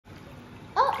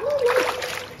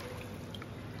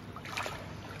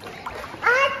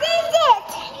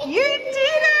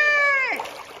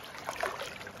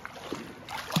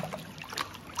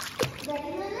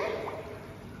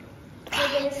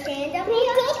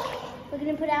We're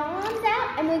going to put our arms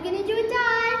out and we're going to do a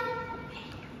dive.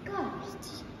 Go.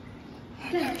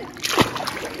 Go.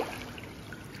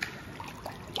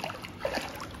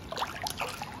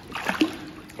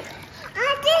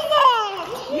 I did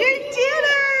it! You did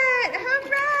it!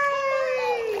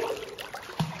 Hooray!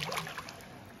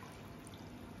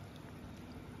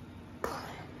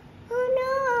 Oh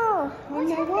no! Oh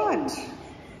no, what?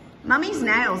 Mummy's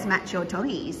nails match your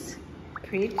toys.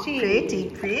 Pretty. Pretty,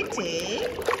 pretty.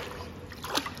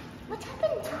 What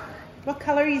happened? What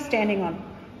colour are you standing on?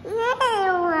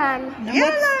 Yellow one.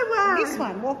 Yellow one. This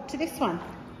one. Walk to this one.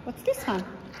 What's this one?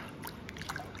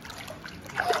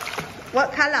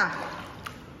 What colour?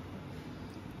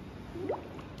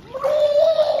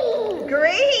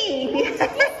 Green. What's this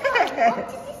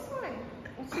one?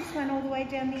 What's this one all the way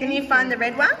down the Can end? you find the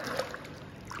red one?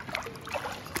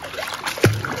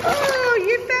 Oh,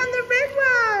 you found the red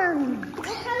one. What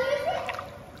colour is it?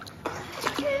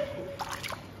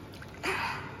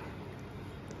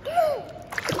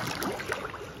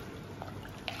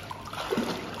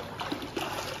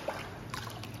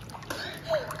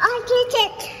 I did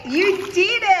it! You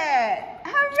did it!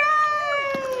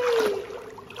 Hooray!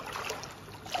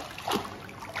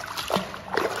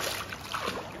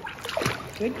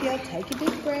 Good girl, take a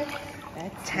deep breath.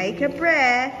 Take a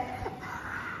breath.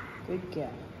 Good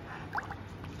girl.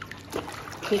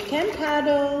 Kick and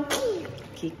paddle.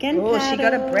 Kick and paddle. Oh, she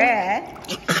got a breath.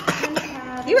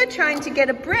 You were trying to get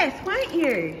a breath, weren't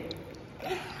you?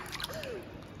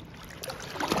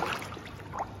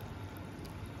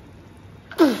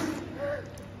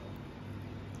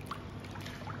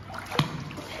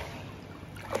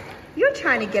 You're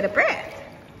trying to get a breath.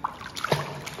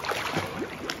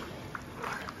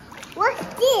 What's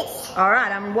this? All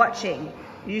right, I'm watching.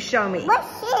 You show me.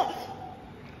 What's this?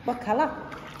 What colour?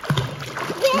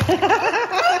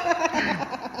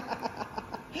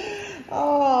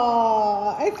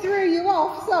 Oh, I threw you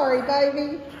off. Sorry,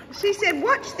 baby. She said,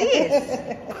 watch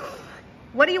this.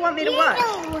 What do you want me to watch?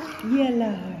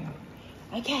 Yellow.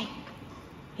 Okay.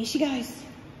 Here she goes.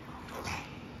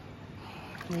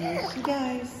 Here she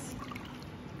goes.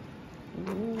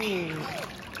 Ooh.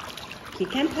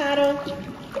 Kick and paddle.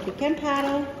 Kick and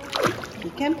paddle.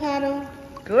 Kick and paddle.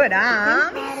 Good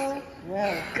arms.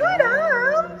 Well, good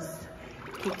arms.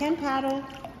 Kick and paddle.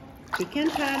 Kick and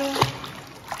paddle.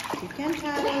 Kick and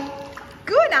paddle.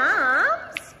 Good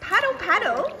arms. Paddle,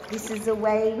 paddle. This is the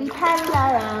way we paddle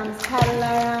our arms, paddle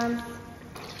our arms.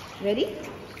 Ready?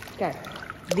 Go.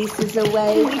 This is the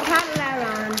way we paddle our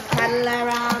arms, paddle our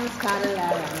arms, paddle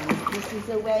our arms. This is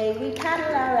the way we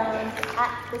paddle our arms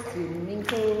at the swimming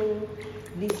pool.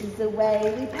 This is the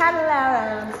way we paddle our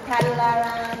arms, paddle our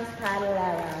arms, paddle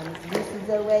our arms. This is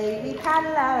the way we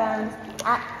paddle our arms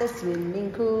at the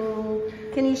swimming pool.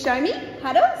 Can you show me?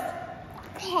 Paddles?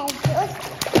 Paddles.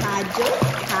 Paddles.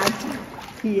 Paddles.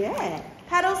 Yeah.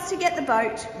 Paddles to get the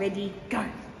boat. Ready, go.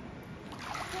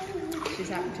 She's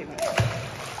having too much.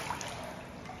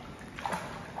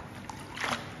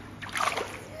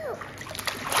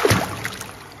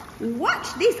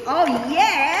 Watch this. Oh,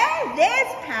 yeah.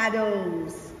 There's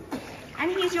paddles.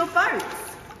 And here's your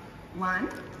boats. 1,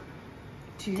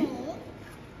 2, 3.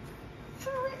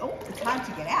 Oh, it's hard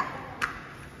to get out.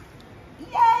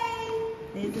 Yay.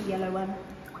 There's the yellow one.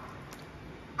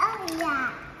 Oh, yeah.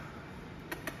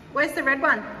 Where's the red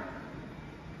one?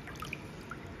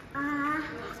 Here.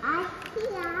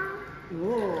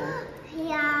 Oh.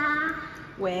 Here.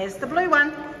 Where's the blue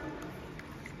one?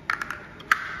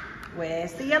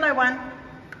 Where's the yellow one?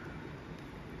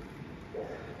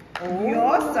 Oh.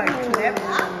 You're so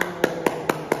clever.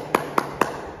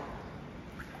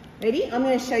 Ready? I'm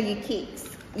going to show you kicks.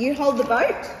 You hold the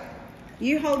boat.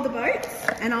 You hold the boat,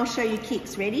 and I'll show you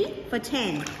kicks. Ready? For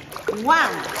 10. 1,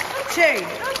 2,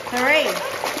 3,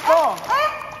 4.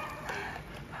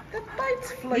 The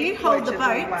boat's floating. You hold the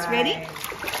boats. Ready?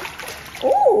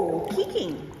 Oh,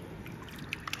 kicking.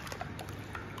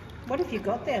 What have you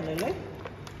got there, Lulu?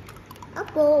 A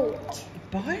boat.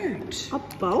 A boat. A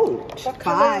boat. What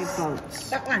 5 boats.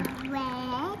 That one.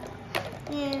 Red,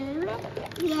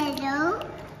 blue, yellow,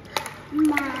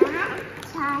 mat, here.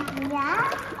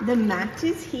 The mat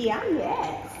is here,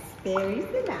 yes. There is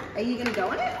the mat. Are you going to go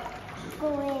on it?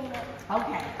 Go in it.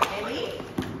 Okay, ready?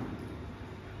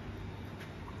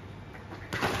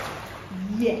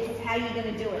 Yes, how are you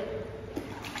going to do it?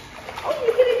 Oh,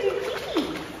 you're going to do kiki.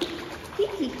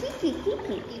 Kiki, kiki,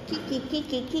 kiki, kiki,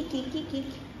 kiki, kiki, kiki.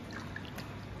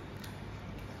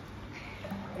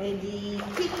 Ready?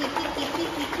 Kiki, kiki,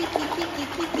 kiki, kiki, kiki,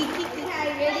 kiki, kiki. Okay,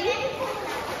 ready?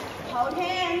 Hold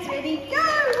hands, ready, go!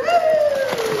 Woo!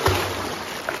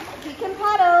 Kick and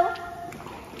paddle.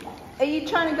 Are you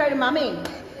trying to go to Mummy?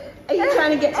 Are you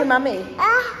trying to get to Mummy?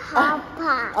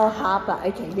 Harper. Oh, Harper.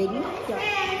 Okay, ready? Go.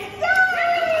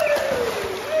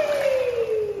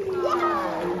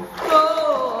 5,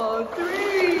 4,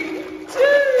 3, 2,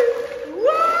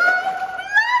 1.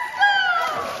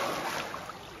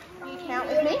 Can you count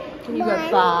with me? Can you go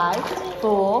 5,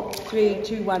 4, 3,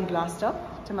 2, 1, blast off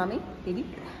to Mummy? Ready?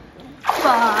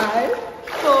 5,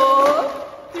 4,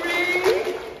 3,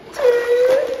 2,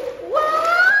 1.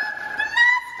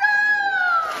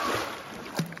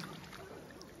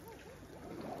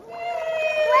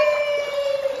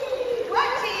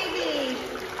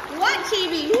 What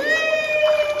TV?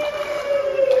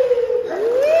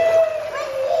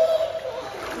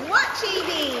 What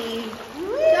TV?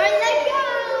 Don't let go.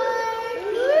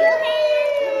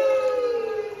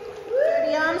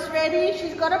 The arms ready.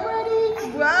 She's got them ready.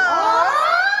 Whoa.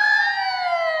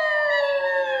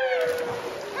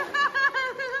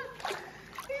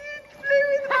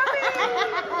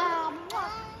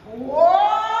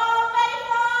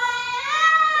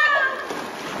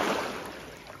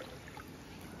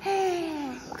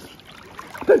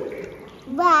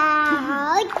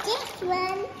 Wow, this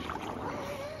one.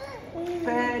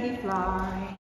 Birdie fly.